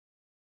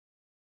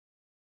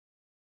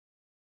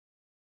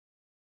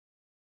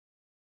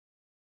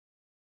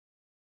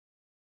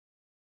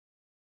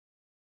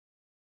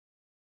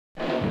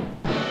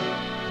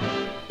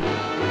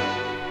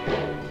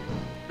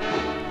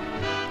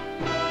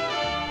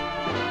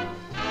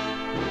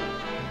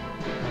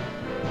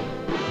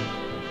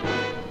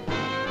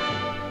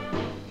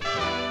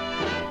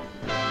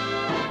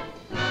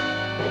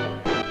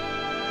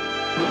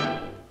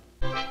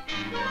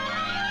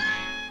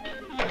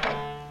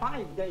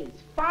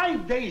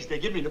5 days they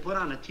give me to put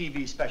on a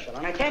TV special,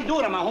 and I can't do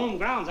it on my home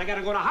grounds. I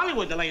gotta go to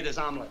Hollywood to lay this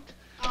omelet.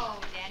 Oh,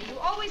 Daddy, you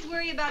always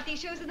worry about these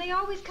shows, and they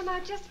always come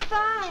out just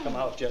fine. Come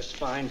out just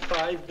fine.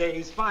 5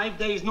 days,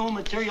 no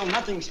material,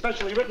 nothing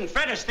specially written.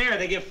 Fred Astaire,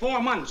 they give 4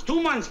 months,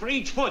 2 months for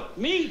each foot.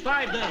 Me,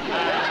 5 days.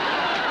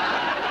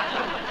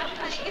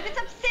 Honey, if it's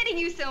upsetting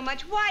you so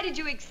much, why did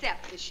you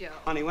accept the show?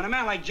 Honey, when a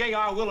man like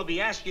J.R.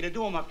 Willoughby asks you to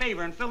do him a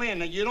favor and fill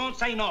in, you don't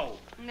say no.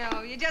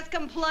 No, you just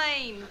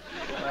complain.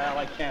 Well,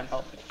 I can't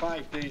help it.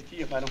 5 days,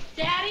 gee, if I don't...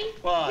 Daddy,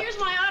 what? Here's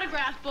my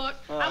autograph book.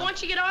 I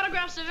want you to get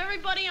autographs of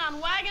everybody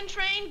on Wagon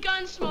Train,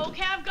 Gunsmoke,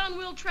 Have Gun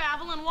Will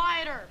Travel, and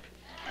Wyatt Earp.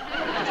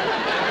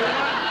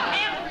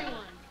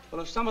 Everyone.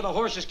 Well, if some of the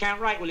horses can't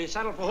write, will you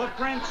settle for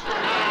hoofprints?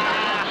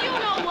 You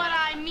know what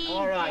I mean,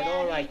 All right, Daddy.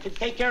 all right.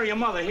 Take care of your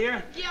mother,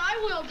 here? Yeah, I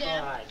will,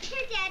 Dad. All right.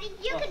 Here, Daddy,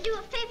 you could do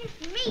a favor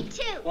for me,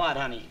 too. What,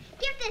 honey?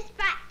 Give this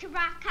back to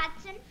Rock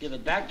Hudson. Give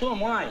it back to him?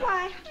 Why?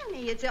 Why,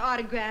 honey, it's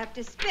autographed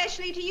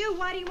especially to you.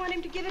 Why do you want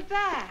him to give it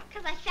back?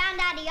 Because I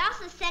found out he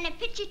also sent a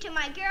picture to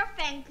my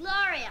girlfriend,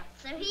 Gloria,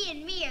 so he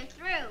and me are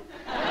through.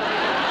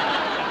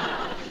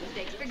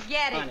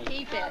 Forget Honey. it.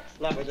 Keep it.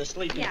 Lover, the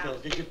sleeping Yeah.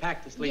 pills. Did you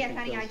pack the sleeping Yes,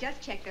 honey, pills? I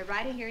just checked. They're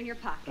right in here in your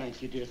pocket.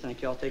 Thank you, dear.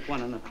 Thank you. I'll take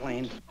one on the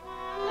plane.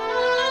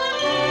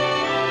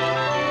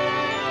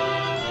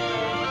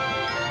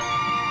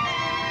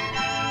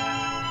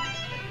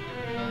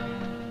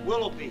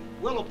 Willoughby.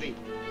 Willoughby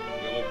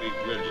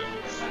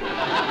Williams.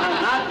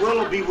 I'm not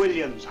Willoughby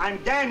Williams. I'm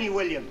Danny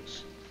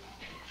Williams.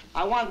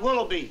 I want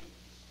Willoughby.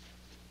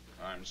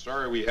 I'm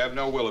sorry, we have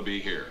no Willoughby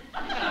here.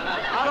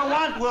 I don't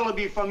want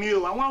Willoughby from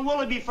you. I want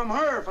Willoughby from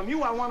her. From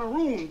you, I want a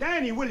room.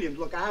 Danny Williams.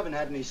 Look, I haven't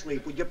had any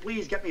sleep. Would you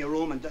please get me a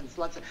room and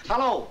let's...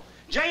 Hello.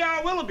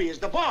 J.R. Willoughby is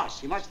the boss.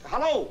 He must...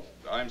 Hello.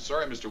 I'm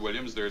sorry, Mr.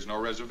 Williams, there's no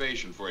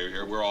reservation for you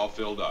here. We're all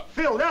filled up.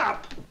 Filled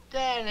up?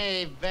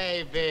 Danny,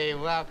 baby,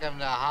 welcome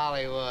to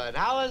Hollywood.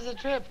 How was the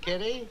trip,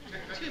 kitty?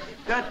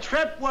 The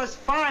trip was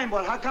fine,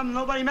 but how come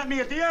nobody met me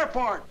at the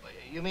airport?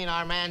 You mean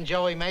our man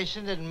Joey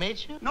Mason didn't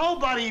meet you?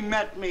 Nobody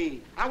met me.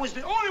 I was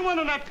the only one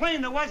on that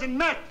plane that wasn't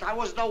met. I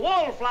was the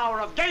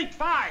wallflower of Gate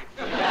 5.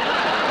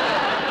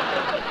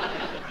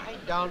 I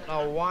don't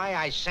know why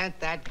I sent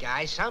that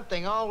guy.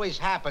 Something always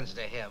happens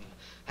to him.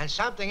 And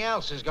something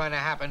else is going to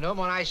happen to him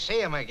when I see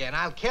him again.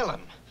 I'll kill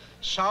him.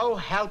 So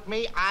help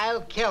me,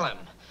 I'll kill him.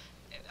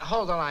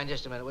 Hold the line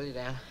just a minute, will you,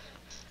 Dan?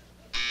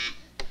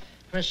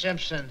 Miss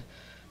Simpson,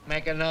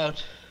 make a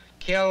note.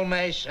 Kill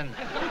Mason. Don't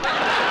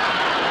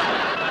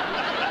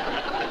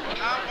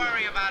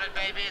worry about it,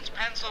 baby. It's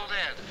penciled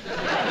in.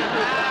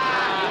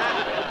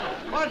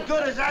 What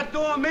good is that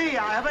doing me?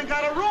 I haven't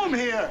got a room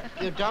here.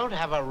 You don't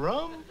have a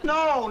room?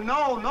 No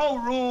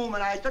room.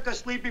 And I took a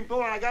sleeping pill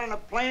and I got on a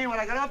plane. When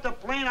I got off the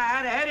plane, I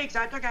had a headache,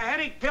 so I took a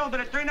headache pill, but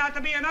it turned out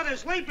to be another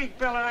sleeping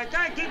pill, and I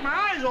can't keep my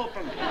eyes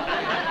open.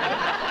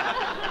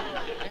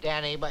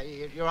 Danny, but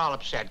you're all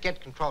upset. Get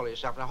control of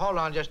yourself. Now, hold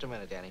on just a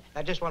minute, Danny.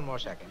 Now, just one more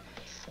second.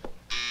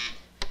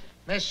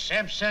 Miss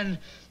Simpson,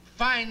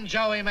 find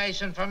Joey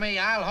Mason for me.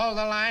 I'll hold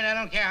the line. I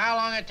don't care how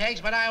long it takes,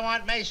 but I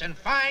want Mason.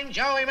 Find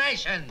Joey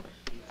Mason.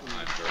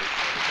 I'm sorry.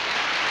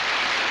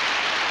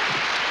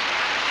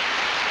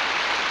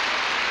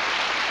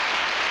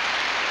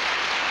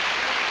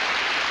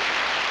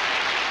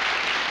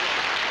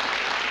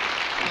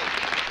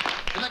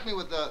 Connect me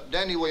with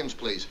Danny Williams,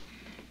 please.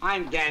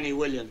 I'm Danny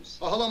Williams.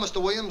 Oh, hello,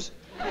 Mr. Williams.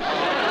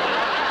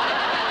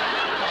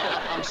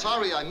 I'm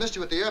sorry I missed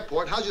you at the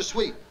airport. How's your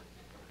suite?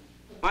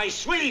 My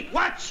suite?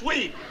 What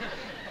suite?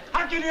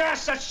 How can you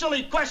ask such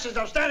silly questions?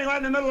 I'm standing right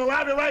in the middle of the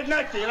lobby right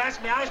next to you. You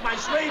ask me how's my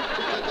suite?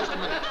 Hey, just a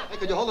minute. Hey,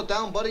 could you hold it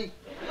down, buddy?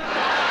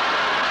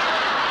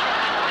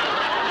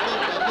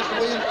 Mr.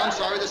 Williams, I'm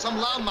sorry. There's some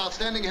loudmouth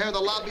standing here in the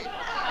lobby.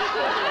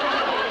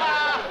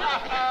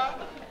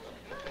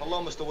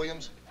 Hello, Mr.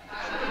 Williams.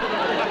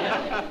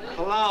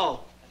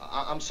 Hello.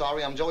 I'm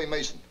sorry. I'm Joey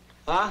Mason.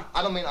 Huh?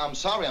 I don't mean I'm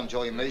sorry I'm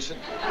Joey Mason.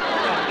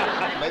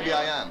 Maybe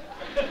I am.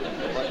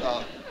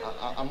 But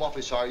I'm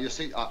awfully sorry. You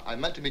see, I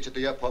meant to meet you at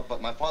the airport,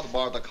 but my father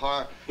borrowed the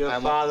car. Your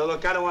father?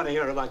 Look, I don't want to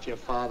hear about your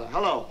father.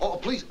 Hello. Oh,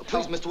 please,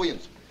 Mr.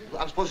 Williams.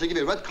 I'm supposed to give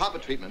you red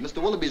carpet treatment.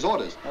 Mr. Willoughby's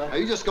orders. Now,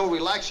 you just go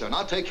relax here, and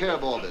I'll take care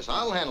of all this.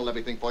 I'll handle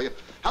everything for you.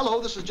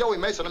 Hello, this is Joey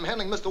Mason. I'm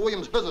handling Mr.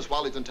 Williams' business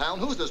while he's in town.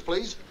 Who's this,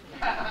 please?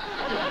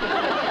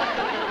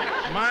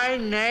 My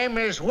name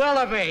is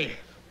Willoughby.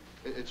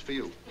 It's for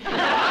you.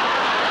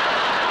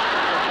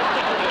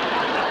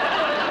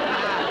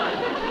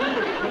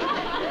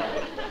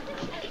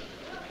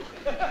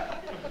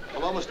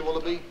 Hello, Mr.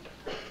 Willoughby.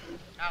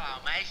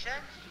 Hello, Mason.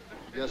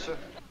 Yes, sir.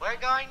 We're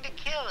going to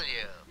kill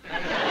you.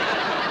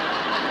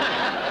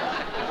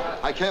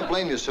 I can't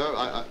blame you,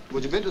 sir.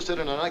 Would you be interested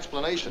in an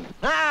explanation?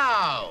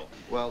 No!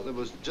 Well, it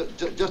was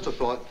just a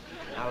thought.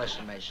 Now,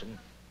 listen, Mason.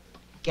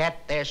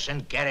 Get this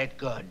and get it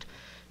good.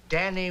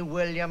 Danny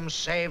Williams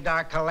saved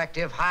our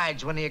collective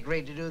hides when he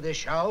agreed to do this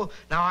show.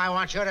 Now, I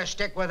want you to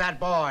stick with that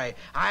boy.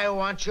 I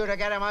want you to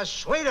get him a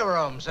suite of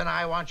rooms, and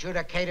I want you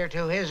to cater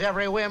to his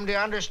every whim. Do you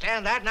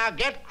understand that? Now,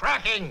 get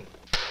cracking.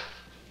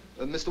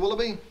 Mr.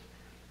 Willoughby?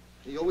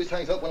 He always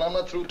hangs up when I'm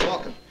not through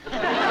talking.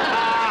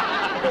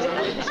 Mr.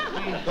 Williams.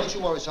 Don't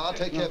you worry, sir. I'll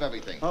take care of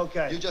everything.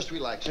 Okay. You just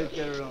relax, sir. Take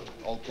care of the room.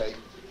 Okay.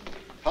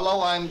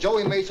 Hello, I'm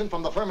Joey Mason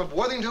from the firm of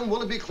Worthington,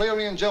 Willoughby,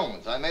 Cleary, and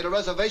Jones. I made a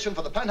reservation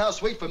for the penthouse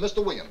suite for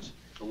Mr. Williams.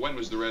 When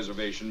was the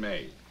reservation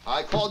made?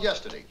 I called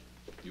yesterday.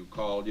 You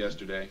called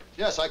yesterday?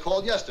 Yes, I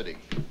called yesterday.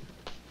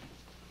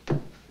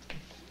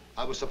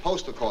 I was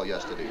supposed to call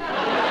yesterday.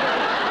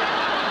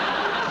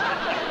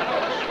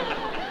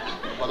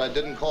 But I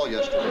didn't call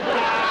yesterday.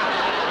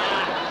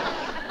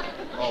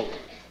 Oh.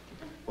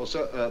 Well,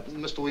 sir,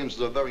 Mr. Williams is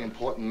a very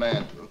important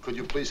man. Could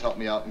you please help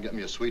me out and get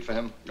me a suite for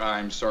him?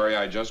 I'm sorry,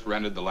 I just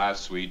rented the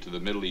last suite to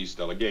the Middle East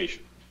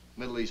delegation.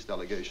 Middle East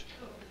delegation.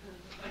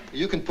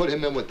 You can put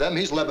him in with them.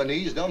 He's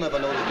Lebanese. They'll never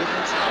know the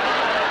difference.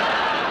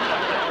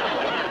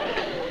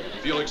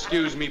 If you'll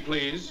excuse me,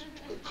 please.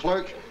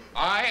 Clerk?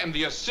 I am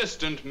the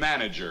assistant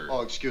manager.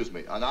 Oh, excuse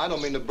me. And I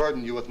don't mean to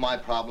burden you with my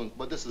problems,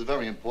 but this is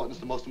very important. It's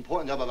the most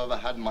important job I've ever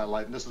had in my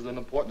life, and this is an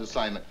important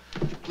assignment.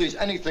 Please,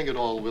 anything at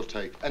all we'll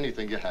take.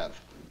 Anything you have.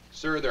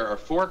 Sir, there are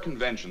 4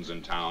 conventions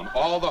in town.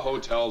 All the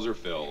hotels are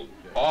filled.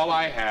 All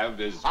I have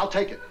is... I'll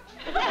take it.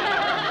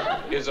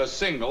 ...is a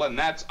single, and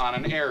that's on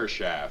an air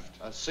shaft.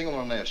 A single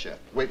on an air shaft.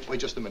 Wait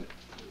just a minute.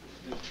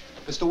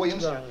 Mr.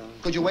 Williams?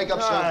 Could you wake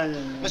up, sir?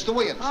 Mr.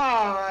 Williams?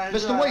 All right.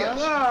 Mr.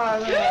 Williams? All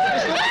right.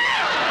 Mr.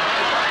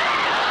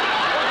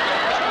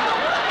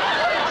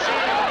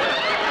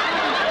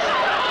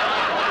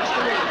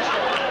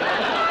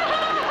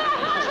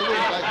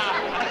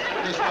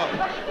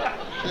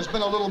 There's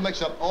been a little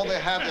mix-up. All they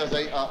have is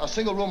a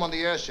single room on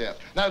the air shaft.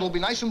 Now, it'll be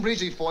nice and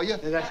breezy for you.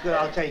 That's good.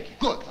 I'll take it.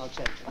 Good. I'll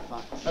take it.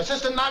 Fine.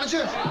 Assistant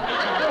manager?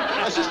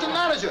 Assistant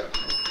manager.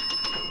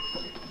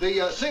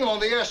 The single on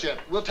the air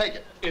shaft. We'll take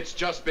it. It's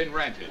just been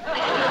rented.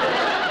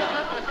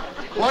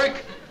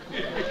 Clerk?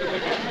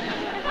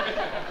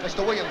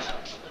 Mr. Williams.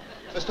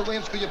 Mr.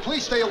 Williams, could you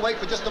please stay awake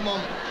for just a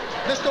moment?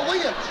 Mr.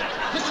 Williams,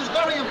 this is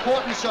very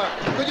important, sir.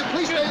 Could you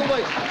please stay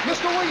awake?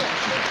 Mr. Williams!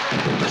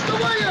 Mr.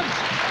 Williams!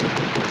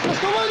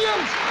 Mr.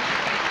 Williams!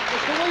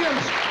 Mr.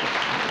 Williams!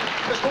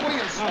 Mr.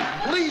 Williams,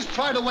 please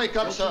try to wake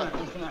up, sir.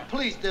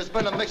 Please, there's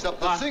been a mix-up.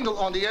 The single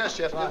on the air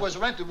shaft, it was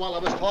rented while I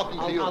was talking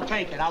to you. I'll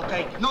take it. I'll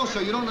take it. No,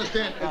 sir, you don't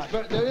understand.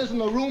 There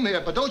isn't a room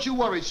here, but don't you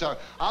worry, sir.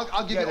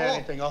 I'll give you all...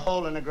 anything, a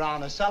hole in the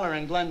ground, a cellar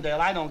in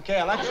Glendale. I don't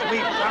care. Let's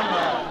sleep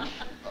somewhere.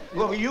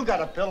 Well, you got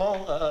a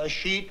pillow, a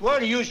sheet. Where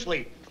do you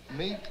sleep?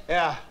 Me?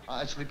 Yeah.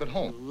 I sleep at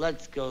home.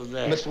 Let's go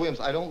there. Mr. Williams,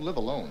 I don't live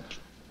alone.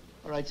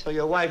 All right, so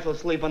your wife will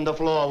sleep on the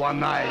floor one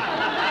night.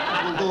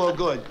 We'll do her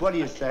good. What do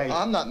you say?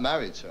 I'm not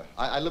married, sir.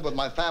 I live with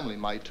my family,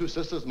 my 2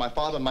 sisters, my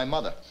father, and my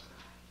mother.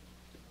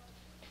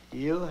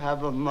 You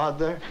have a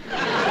mother?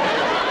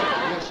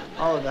 Yes.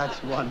 Oh,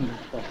 that's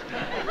wonderful.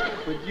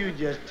 Could you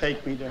just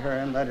take me to her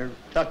and let her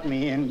tuck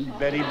me in,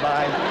 Betty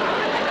Bye?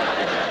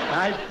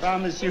 I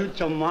promise you,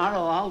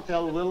 tomorrow I'll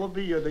tell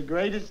Willoughby you're the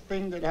greatest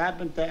thing that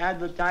happened to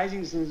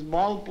advertising since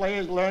ball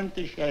players learned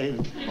to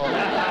shave. Oh,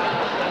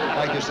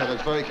 thank you, sir.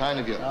 That's very kind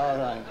of you. All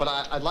right. But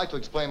I'd like to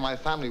explain my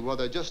family. Well,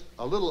 they're just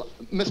a little...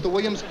 Mr.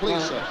 Williams,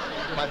 please, sir.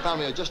 My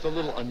family are just a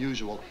little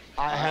unusual.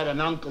 I had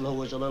an uncle who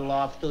was a little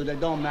off, too. They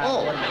don't matter.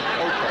 Oh, what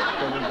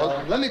okay.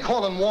 Well, let me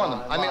call and warn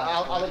them. I mean,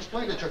 I'll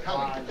explain that you're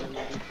coming.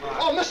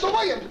 Oh, Mr.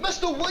 Williams!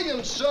 Mr.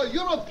 Williams, sir,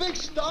 you're a big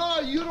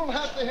star. You don't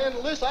have to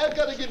handle this. I've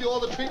got to give you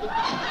all the treatment.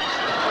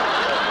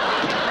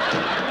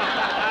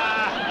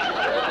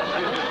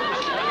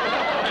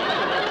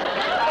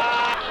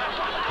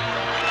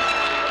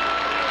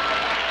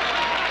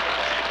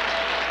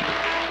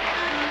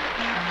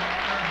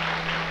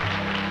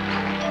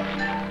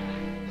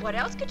 What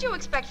else could you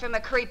expect from a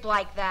creep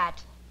like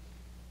that?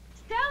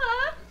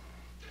 Stella?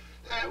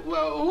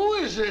 Well, who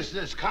is this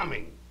that's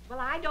coming? Well,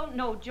 I don't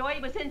know. Joey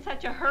was in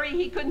such a hurry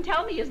he couldn't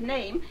tell me his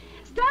name.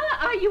 Stella,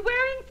 are you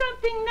wearing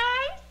something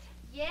nice?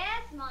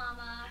 Yes,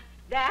 Mama.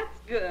 That's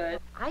good.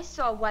 I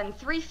saw one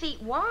 3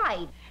 feet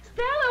wide.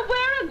 Stella,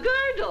 wear a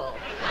girdle.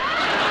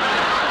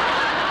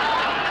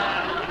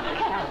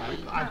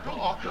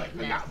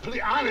 Now,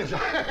 please, honest.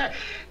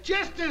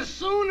 Just as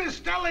soon as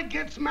Stella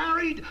gets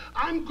married,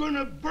 I'm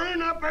gonna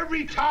burn up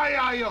every tie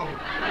I own.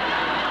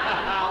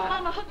 Oh,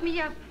 Mama, hook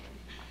me up.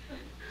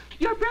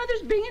 Your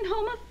brother's bringing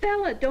home a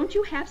fella. Don't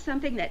you have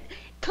something that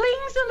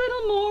clings a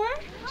little more?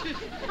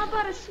 How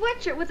about a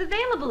sweatshirt was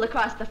available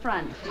across the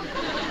front?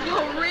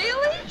 Oh,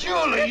 really?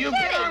 Julie, you've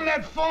been on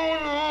that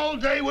phone all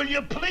day. Will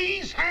you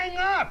please hang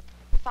up?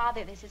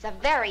 Father, this is a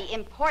very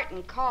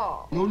important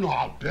call. No,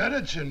 I'll bet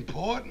it's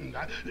important.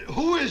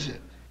 Who is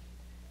it?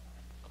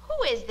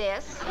 Who is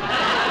this?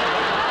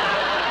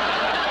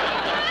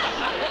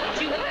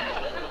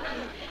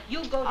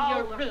 You go to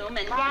your room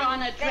and get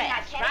on a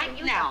dress right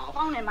now. The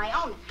phone in my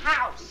own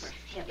house.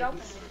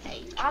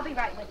 I'll be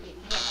right with you.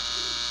 Here.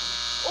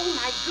 Oh,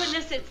 my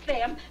goodness, it's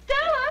them.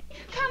 Stella,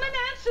 come and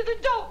answer the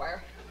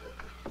door.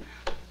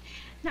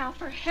 Now,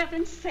 for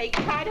heaven's sake,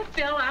 try to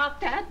fill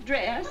out that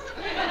dress.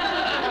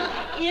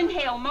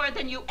 Inhale more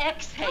than you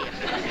exhale.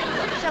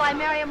 Shall I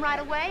marry him right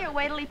away or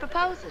wait till he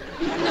proposes?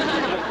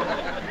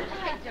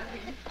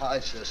 Hi,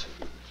 sis.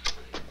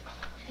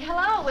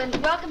 Hello, and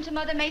welcome to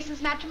Mother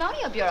Mason's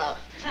Matrimonial Bureau.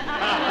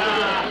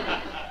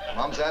 My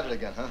Mom's at it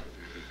again, huh?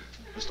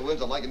 Mr.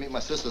 Williams, I'd like to meet my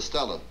sister,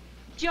 Stella.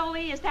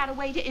 Joey, is that a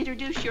way to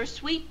introduce your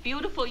sweet,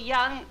 beautiful,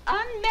 young,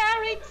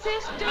 unmarried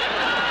sister?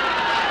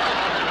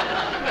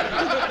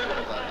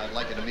 I'd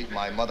like you to meet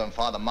my mother and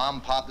father.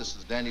 Mom, Pop, this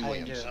is Danny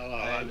Williams.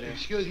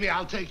 Excuse me,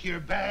 I'll take your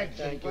bag.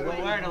 Thank you.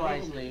 Where do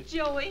I sleep?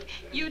 Joey,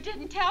 you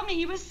didn't tell me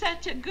he was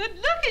such a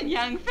good-looking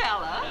young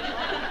fella.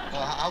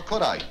 Well, how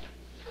could I?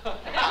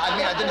 I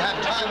mean, I didn't have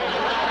time.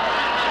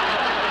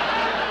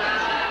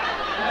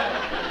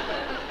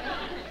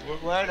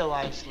 Where do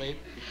I sleep?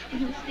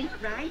 You'll sleep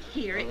right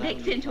here. It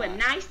makes into a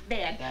nice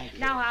bed. Thank you.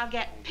 Now I'll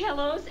get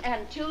pillows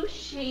and 2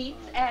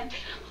 sheets and...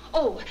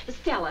 Oh,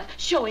 Stella,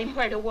 show him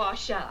where to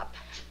wash up.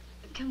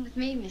 Come with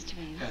me, Mr.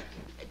 Williams.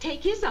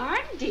 Take his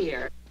arm,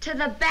 dear. To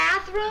the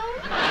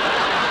bathroom?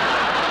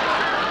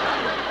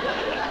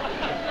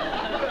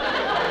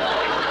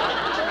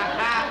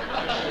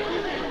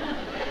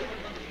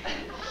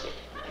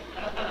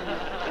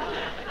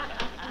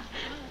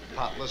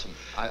 Pop, listen,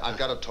 I've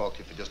got to talk to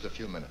you for just a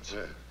few minutes.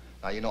 Yeah.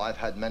 Now, you know, I've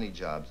had many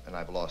jobs, and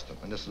I've lost them.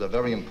 And this is a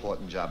very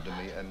important job to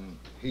me, and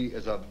he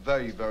is a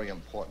very, very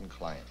important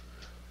client.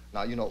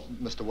 Now, you know,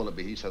 Mr.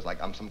 Willoughby, he says,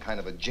 like, I'm some kind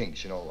of a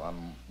jinx, you know.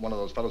 I'm one of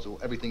those fellows who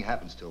everything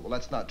happens to. Well,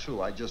 that's not true.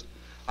 I just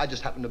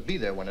happen to be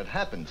there when it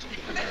happens.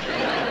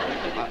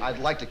 I'd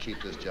like to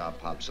keep this job,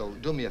 Pop, so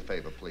do me a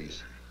favor,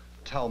 please.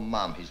 Tell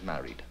Mom he's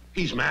married.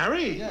 He's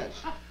married? Yes.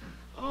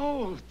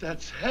 Oh,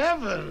 that's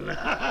heaven.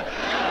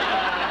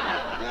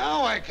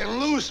 Now I can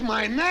loose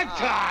my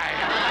necktie.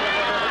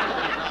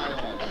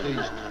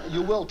 Please,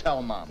 you will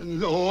tell Mom.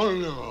 No,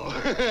 no.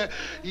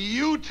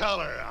 You tell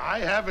her. I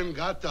haven't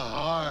got the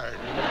heart.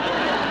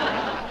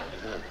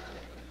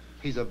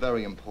 He's a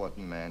very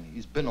important man.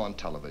 He's been on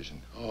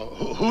television.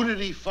 Oh, who did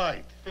he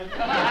fight?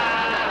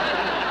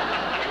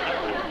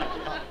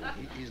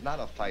 He's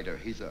not a fighter.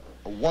 He's a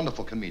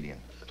wonderful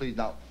comedian. Please,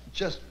 now,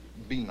 just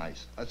be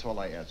nice. That's all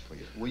I ask for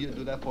you. Will you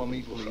do that for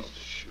me, please?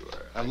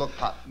 Sure. And look,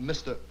 Pop,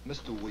 Mr.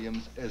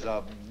 Williams is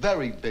a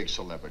very big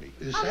celebrity.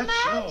 Is that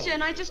Imagine,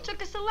 so? I just took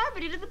a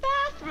celebrity to the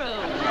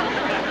bathroom.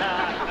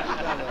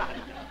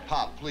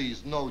 Pop,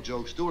 please, no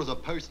jokes. Do it as a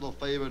personal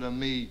favor to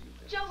me.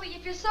 Joey,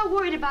 if you're so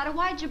worried about it,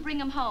 why'd you bring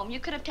him home? You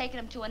could have taken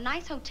him to a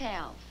nice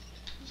hotel.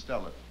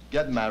 Stella,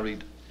 get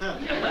married. Joey,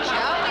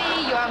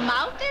 your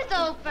mouth is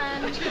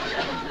open.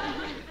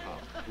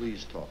 Pop,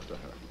 please talk to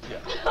her.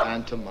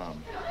 And to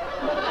Mom.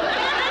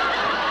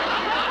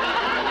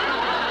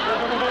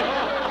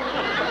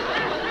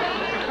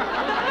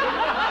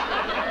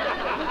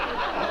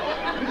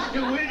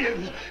 Mr.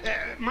 Williams,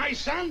 my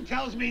son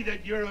tells me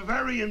that you're a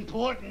very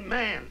important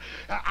man.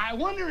 I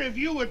wonder if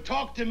you would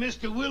talk to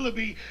Mr.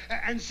 Willoughby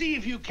and see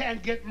if you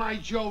can't get my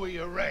Joey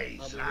a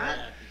raise. Huh?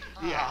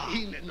 Yeah,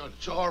 no,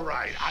 it's all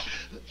right.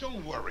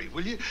 Don't worry,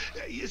 will you?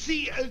 You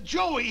see,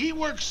 Joey, he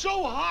works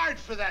so hard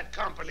for that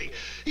company.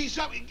 He's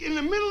up in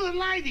the middle of the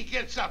night. He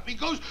gets up. He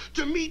goes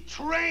to meet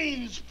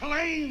trains,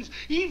 planes,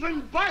 even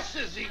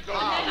buses. He goes.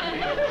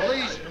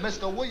 Please,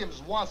 Mr.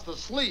 Williams wants to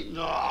sleep.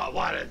 No,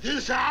 what at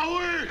this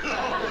hour?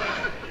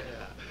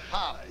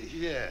 Pop,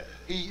 Yeah.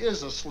 he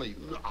is asleep.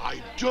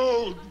 I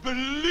don't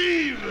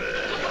believe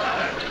it.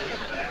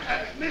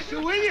 Mr.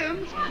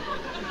 Williams,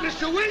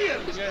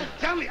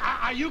 tell me,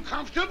 are you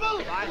comfortable?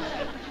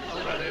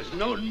 Well, there's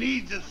no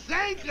need to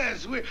thank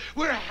us.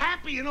 We're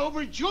happy and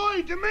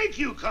overjoyed to make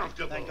you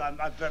comfortable. Thank you.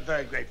 I'm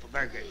very grateful,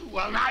 very grateful.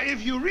 Well, now,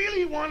 if you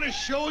really want to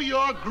show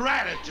your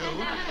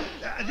gratitude,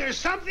 there's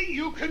something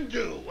you can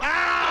do.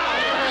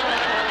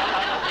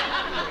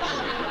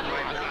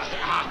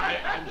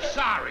 I'm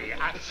sorry.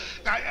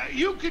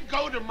 You could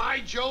go to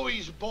my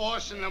Joey's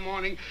boss in the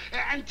morning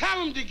and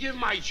tell him to give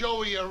my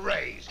Joey a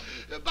raise.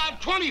 About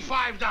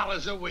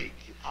 $25 a week.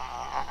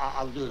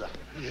 I'll do that.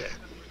 Yeah.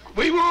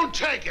 We won't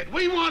take it.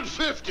 We want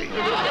 50.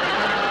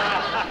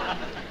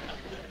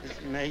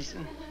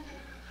 Mr.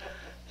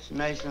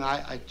 Mason,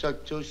 I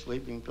took 2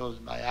 sleeping pills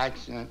by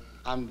accident.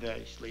 I'm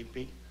very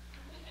sleepy.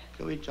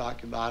 Can we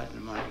talk about it in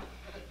the morning?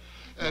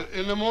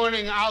 In the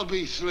morning, I'll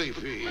be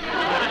sleepy.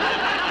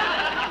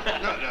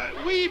 No,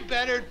 we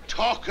better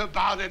talk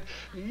about it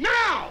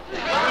now.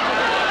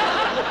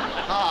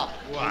 Pop,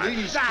 What?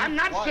 please. I'm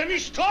not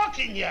finished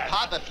talking yet.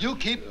 Pop, if you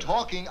keep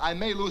talking, I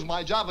may lose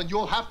my job and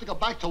you'll have to go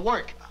back to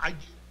work.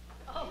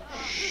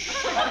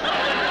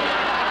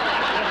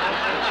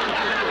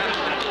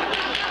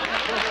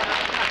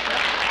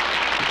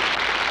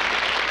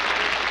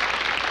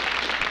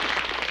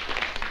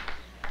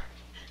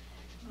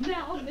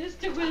 Now,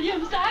 Mr.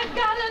 Williams, I've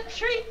got a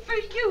treat for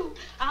you.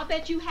 I'll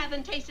bet you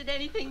haven't tasted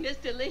anything this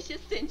delicious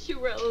since you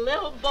were a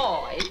little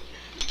boy.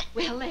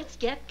 Well, let's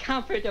get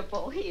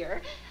comfortable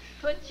here.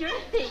 Put your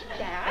feet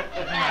down.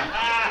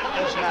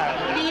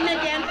 Lean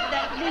against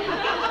that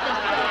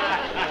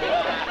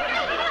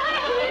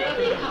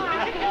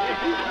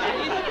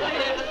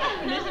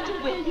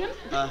Mr. Williams,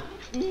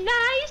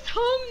 nice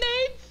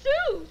homemade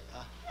soup.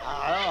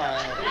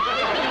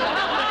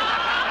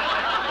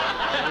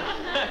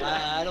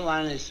 I don't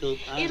want any soup.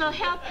 It'll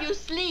help you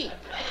sleep.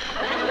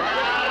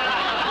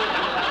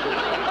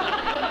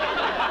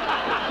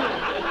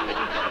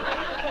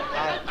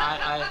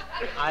 I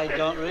I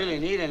don't really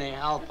need any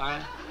help.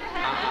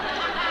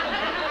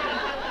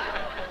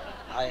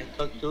 I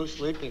took 2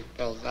 sleeping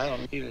pills. I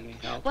don't need any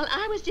help. Well,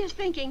 I was just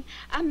thinking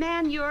a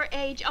man your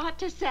age ought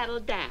to settle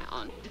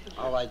down.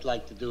 All I'd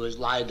like to do is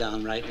lie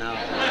down right now.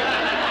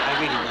 I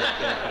really don't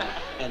care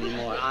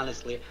anymore,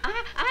 honestly.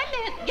 I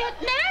meant get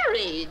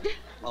married.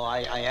 Oh,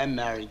 I am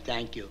married,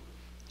 thank you.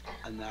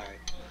 I'm married.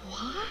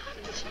 What?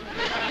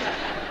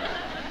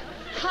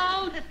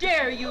 How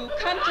dare you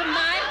come to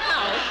my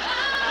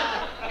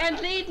house and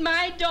lead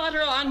my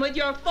daughter on with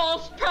your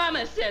false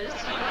promises?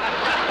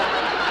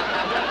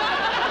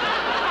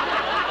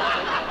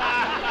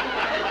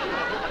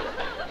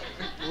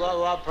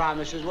 What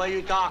promises? What are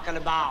you talking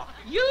about?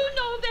 You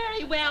know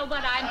very well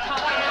what I'm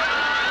talking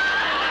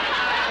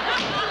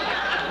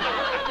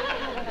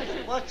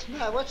about. What's the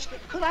matter?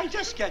 Could I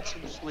just get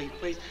some sleep,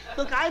 please?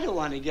 Look, I don't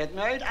want to get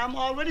married. I'm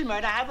already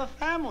married. I have a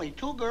family,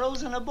 2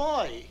 girls and a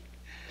boy.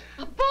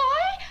 A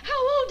boy? How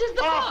old is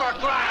the boy? Oh, for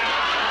crying!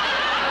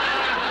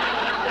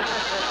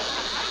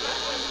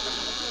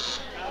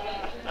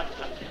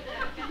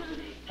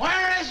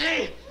 Where is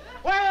he?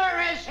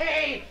 Where is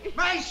he?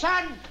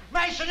 Mason!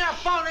 Mason, your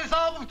phone is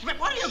over.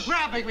 What are you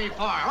grabbing me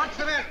for? What's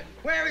the matter?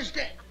 Where is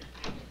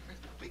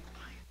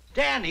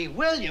Danny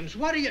Williams?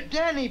 What are you...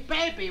 Danny,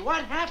 baby,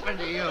 what happened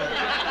to you?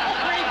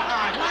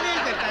 Sweetheart, what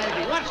is it,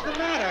 baby? What's the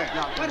matter?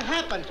 What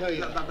happened to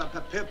you?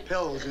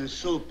 Pills and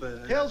soup.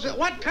 Pills?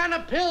 What kind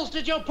of pills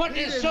did you put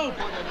in soup?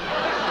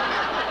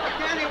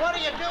 Danny, what are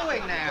you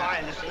doing now?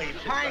 Trying to sleep.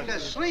 Trying to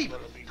sleep?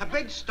 A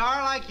big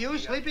star like you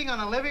sleeping on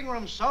a living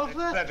room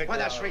sofa? Perfect. Well,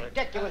 that's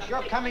ridiculous.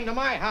 You're coming to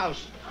my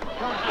house.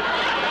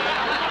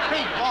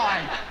 Big boy,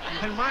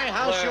 in my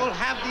house, you'll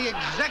have the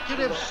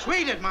executive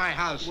suite at my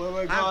house. Where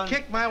we're I'll going?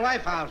 kick my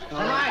wife out. To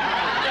my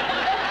house.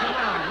 Come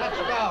on, let's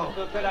go.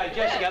 Could I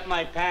just get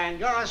my pants?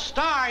 You're a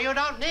star. You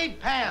don't need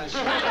pants.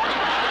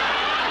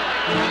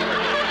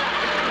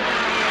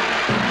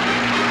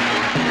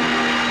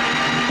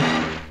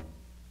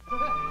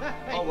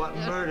 Oh, what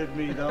murdered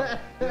me, though.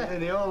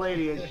 And the old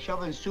lady is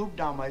shoving soup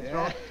down my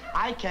throat.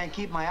 I can't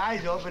keep my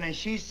eyes open, and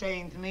she's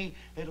saying to me,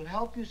 it'll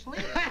help you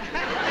sleep.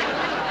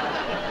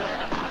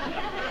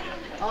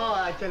 Oh,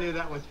 I tell you,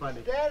 that was funny.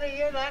 Daddy,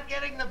 you're not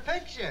getting the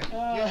picture.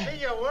 You see,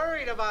 you're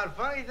worried about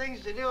funny things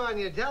to do on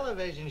your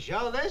television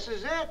show. This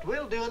is it.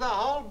 We'll do the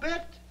whole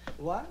bit.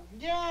 What?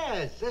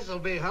 Yes, this'll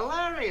be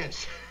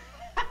hilarious.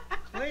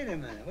 Wait a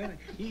minute.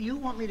 You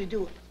want me to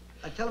do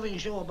a television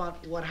show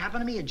about what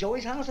happened to me at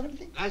Joey's house and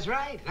everything? That's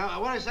right.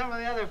 Now, what are some of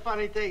the other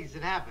funny things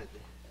that happened?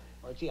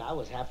 Well, gee, I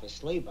was half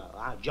asleep.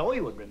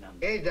 Joey would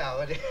remember. Hey,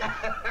 Dowd.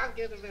 I'll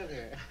get him in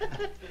here.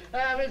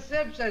 Miss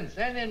Simpson,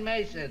 send in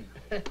Mason.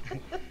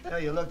 So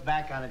you look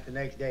back on it the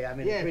next day. I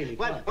mean, it's really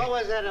fun. What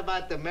was that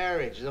about the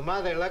marriage? The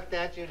mother looked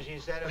at you and she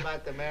said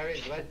about the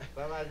marriage. What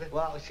was it?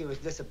 Well, she was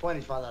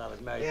disappointed, Father, that I was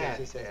married. Yeah,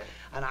 She said,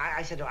 yeah. and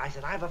I said, I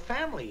have a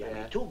family. I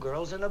mean, 2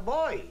 girls and a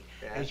boy.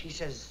 Yeah. And she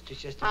says, to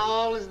me, How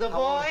old is the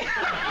boy?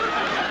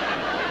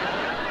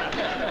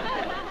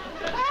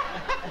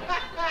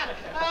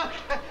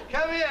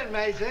 Come in,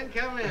 Mason.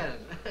 Come in.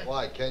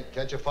 Why,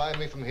 can't you fire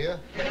me from here?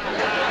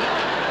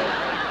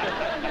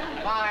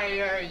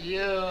 Fire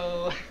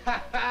you.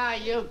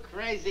 You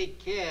crazy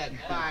kid.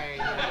 Fire you.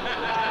 What's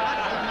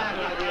the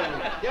matter with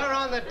you? You're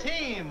on the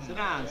team. Sit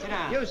down.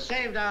 You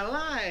saved our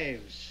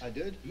lives. I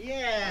did?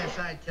 Yes,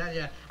 I tell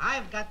you.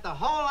 I've got the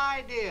whole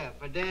idea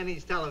for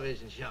Danny's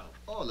television show.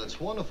 Oh, that's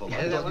wonderful. Yeah,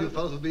 I that thought you was-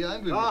 fellas would be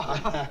angry with me.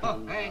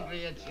 Oh,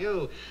 angry at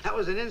you. That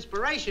was an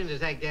inspiration to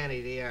take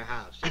Danny to your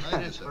house. Just Thank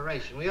an you, sir.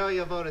 inspiration. We owe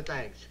you a vote of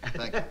thanks.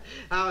 Thank you.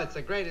 Oh, it's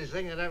the greatest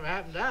thing that ever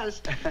happened to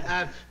us.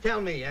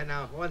 Tell me,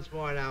 now, once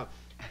more now,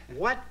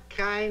 what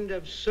kind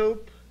of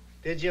soup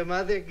did your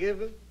mother give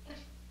him?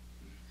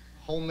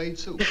 Homemade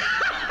soup.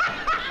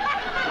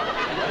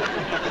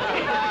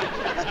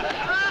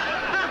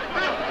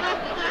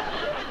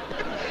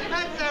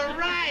 That's a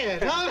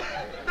riot.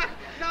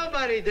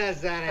 Nobody does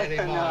that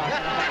anymore.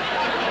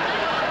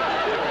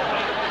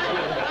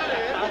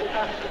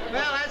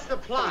 Well, that's the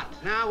plot.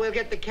 Now we'll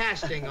get the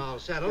casting all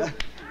settled.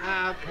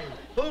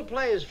 Who'll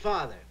play his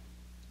father?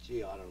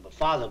 Gee, I don't know. The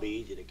father will be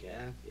easy to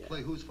get. Yeah.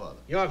 Play whose father?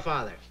 Your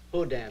father.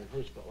 Who, Dan?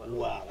 Who's father?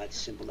 Well, that's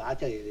simple. I'll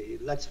tell you,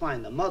 let's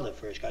find the mother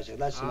first, because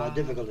that's the more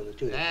difficult of the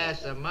two.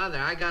 That's the mother.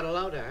 I got a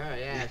load of her,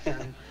 yes.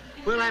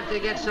 We'll have to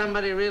get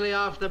somebody really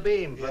off the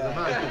beam for the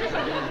mother.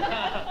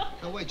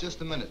 Now, wait just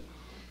a minute.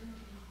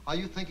 Are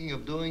you thinking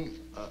of doing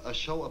a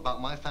show about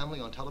my family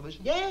on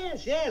television?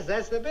 Yes,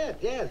 that's the bit,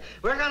 yes.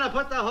 We're gonna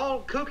put the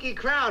whole kooky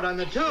crowd on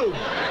the tube.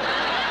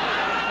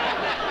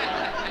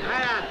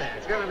 Right out there.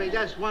 It's gonna be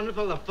just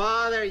wonderful. The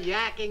father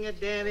yakking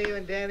at Danny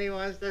when Danny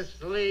wants to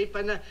sleep,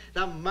 and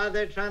the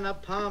mother trying to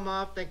palm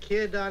off the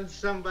kid on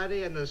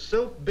somebody, and the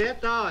soup bit.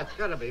 Oh, it's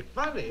gonna be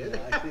funny, isn't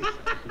it? I think so.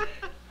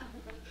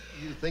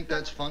 You think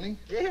that's funny?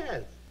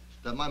 Yes.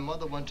 That my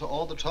mother went to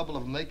all the trouble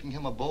of making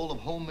him a bowl of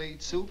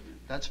homemade soup?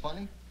 That's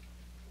funny?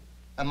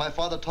 And my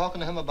father talking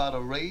to him about a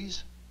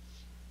raise?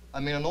 I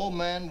mean, an old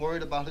man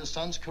worried about his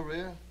son's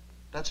career?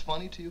 That's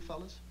funny to you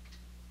fellas?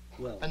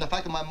 Well. And the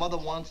fact that my mother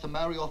wants to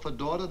marry off her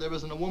daughter, there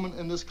isn't a woman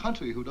in this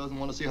country who doesn't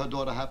want to see her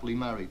daughter happily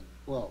married.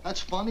 Well.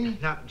 That's funny.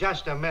 Now,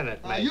 just a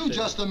minute, Mason. You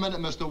just a minute,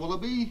 Mr.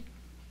 Willoughby.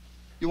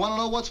 You want to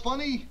know what's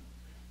funny?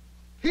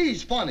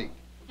 He's funny.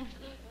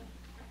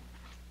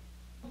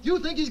 You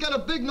think he's got a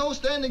big nose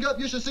standing up?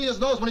 You should see his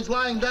nose when he's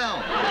lying down.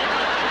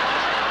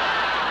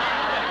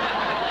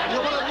 You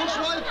know what it looks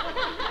like?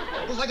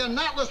 It looks like a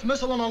knotless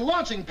missile on a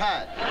launching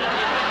pad.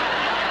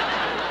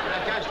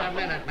 Now, just a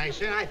minute,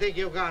 Mason. I think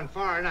you've gone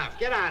far enough.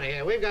 Get out of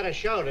here. We've got a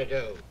show to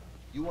do.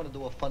 You want to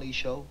do a funny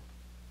show?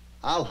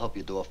 I'll help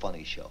you do a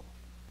funny show.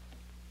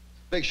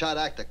 Big shot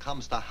actor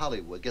comes to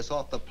Hollywood, gets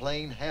off the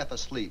plane half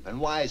asleep. And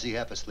why is he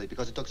half asleep?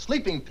 Because he took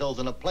sleeping pills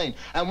in a plane.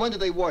 And when do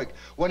they work?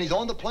 When he's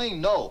on the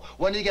plane? No.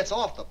 When he gets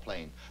off the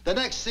plane. The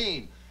next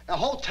scene, a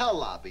hotel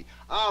lobby.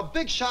 Our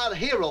big shot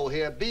hero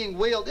here being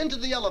wheeled into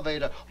the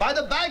elevator by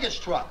the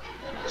baggage truck.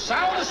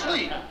 Sound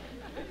asleep.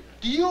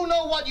 Do you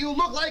know what you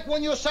look like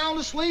when you're sound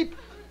asleep?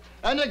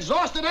 An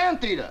exhausted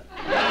anteater.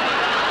 That's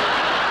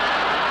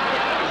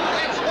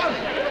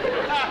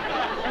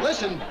funny.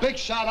 Listen, big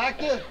shot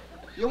actor.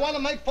 You want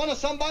to make fun of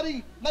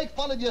somebody? Make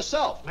fun of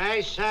yourself.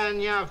 Mason,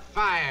 you're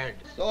fired.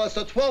 So it's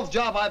the 12th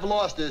job I've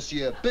lost this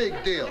year.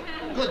 Big deal.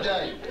 Good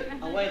day.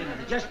 Oh, wait a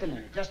minute. Just a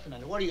minute. Just a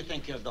minute. Where do you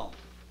think you're going?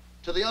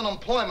 To the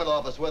unemployment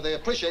office where they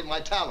appreciate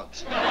my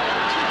talents.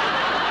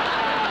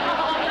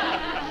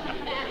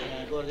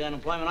 Go to the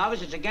unemployment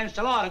office. It's against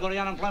the law to go to the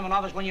unemployment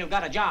office when you've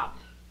got a job.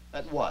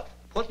 At what?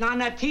 Putting on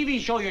that TV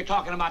show you're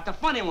talking about, the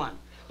funny one.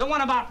 The one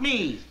about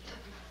me.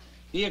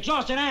 The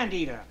exhausted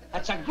anteater.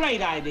 That's a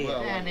great idea.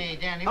 Well, Danny.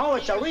 Oh,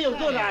 it's a real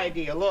good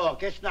idea.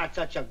 Look, it's not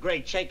such a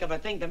great shake of a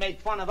thing to make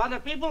fun of other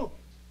people.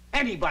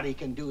 Anybody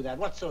can do that.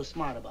 What's so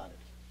smart about it?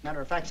 Matter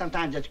of fact,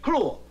 sometimes it's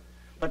cruel.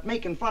 But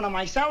making fun of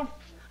myself,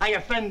 I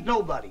offend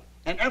nobody.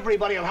 And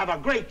everybody will have a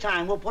great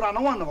time. We'll put on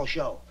a wonderful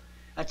show.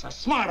 That's a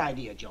smart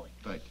idea, Joey.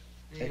 Thank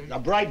you. A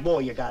bright boy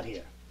you got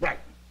here. Right.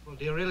 Well,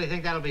 do you really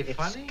think that'll be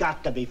funny? It's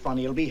got to be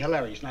funny. It'll be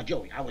hilarious. Now,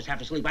 Joey, I was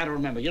half asleep. I don't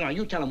remember. You know,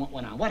 you tell him what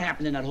went on. What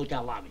happened in that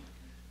hotel lobby?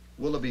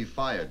 Willoughby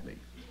fired me.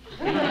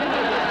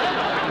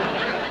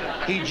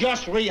 He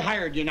just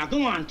rehired you. Now,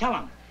 go on, tell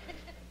him.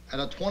 At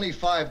a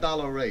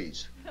 $25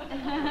 raise.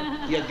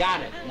 You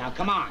got it. Now,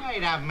 come on.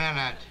 Wait a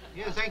minute.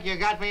 You think you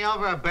got me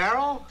over a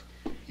barrel?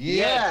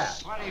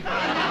 Yes.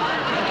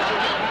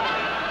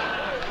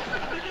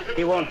 25.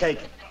 He won't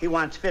take it. He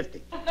wants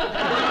 50.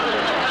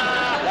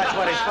 That's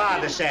what his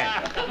father said.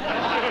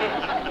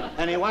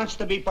 And he wants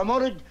to be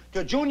promoted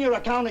to junior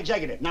account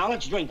executive. Now,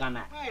 let's drink on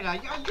that. Wait,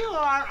 you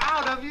are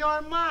out of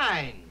your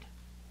mind.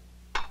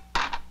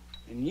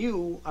 And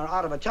you are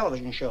out of a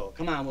television show.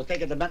 Come on, we'll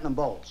take it to Benton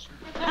Bowles.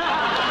 Wait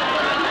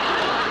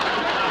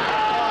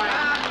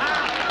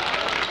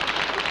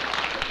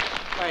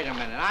a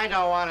minute. I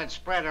don't want it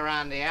spread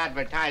around the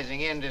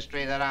advertising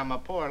industry that I'm a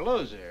poor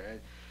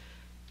loser.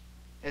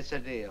 It's a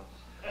deal.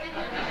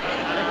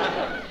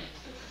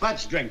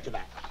 Let's drink to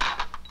that.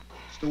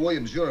 Mr.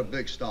 Williams, you're a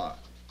big star.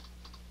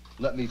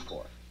 Let me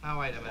for it. Now,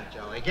 wait a minute,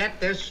 Joey. Get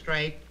this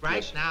straight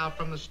right now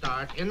from the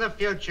start. In the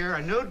future,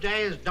 a new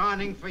day is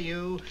dawning for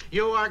you.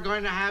 You are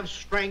going to have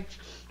strength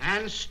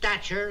and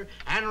stature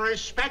and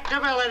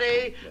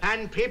respectability,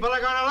 and people are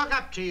going to look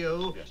up to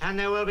you, and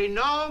there will be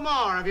no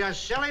more of your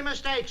silly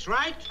mistakes,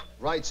 right?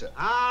 Right, sir.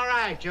 All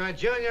right, you're a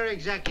junior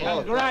executive.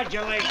 Oh,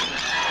 Congratulations.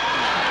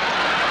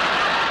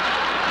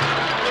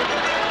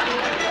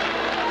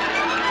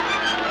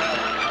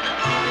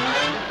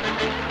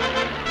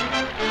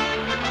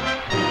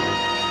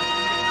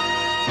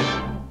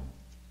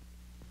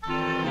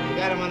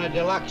 On a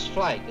deluxe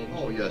flight, didn't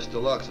you? Oh, yes,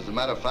 deluxe. As a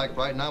matter of fact,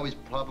 right now he's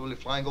probably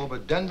flying over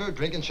Denver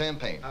drinking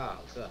champagne. Oh,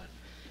 good.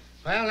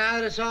 Well, now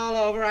that it's all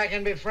over, I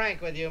can be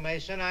frank with you,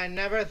 Mason. I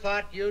never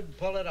thought you'd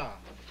pull it off.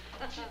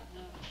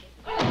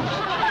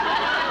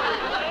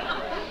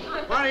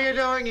 What are you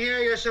doing here?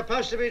 You're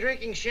supposed to be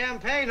drinking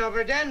champagne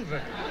over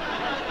Denver.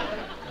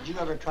 Did you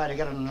ever try to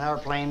get on an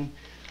airplane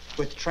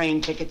with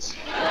train tickets?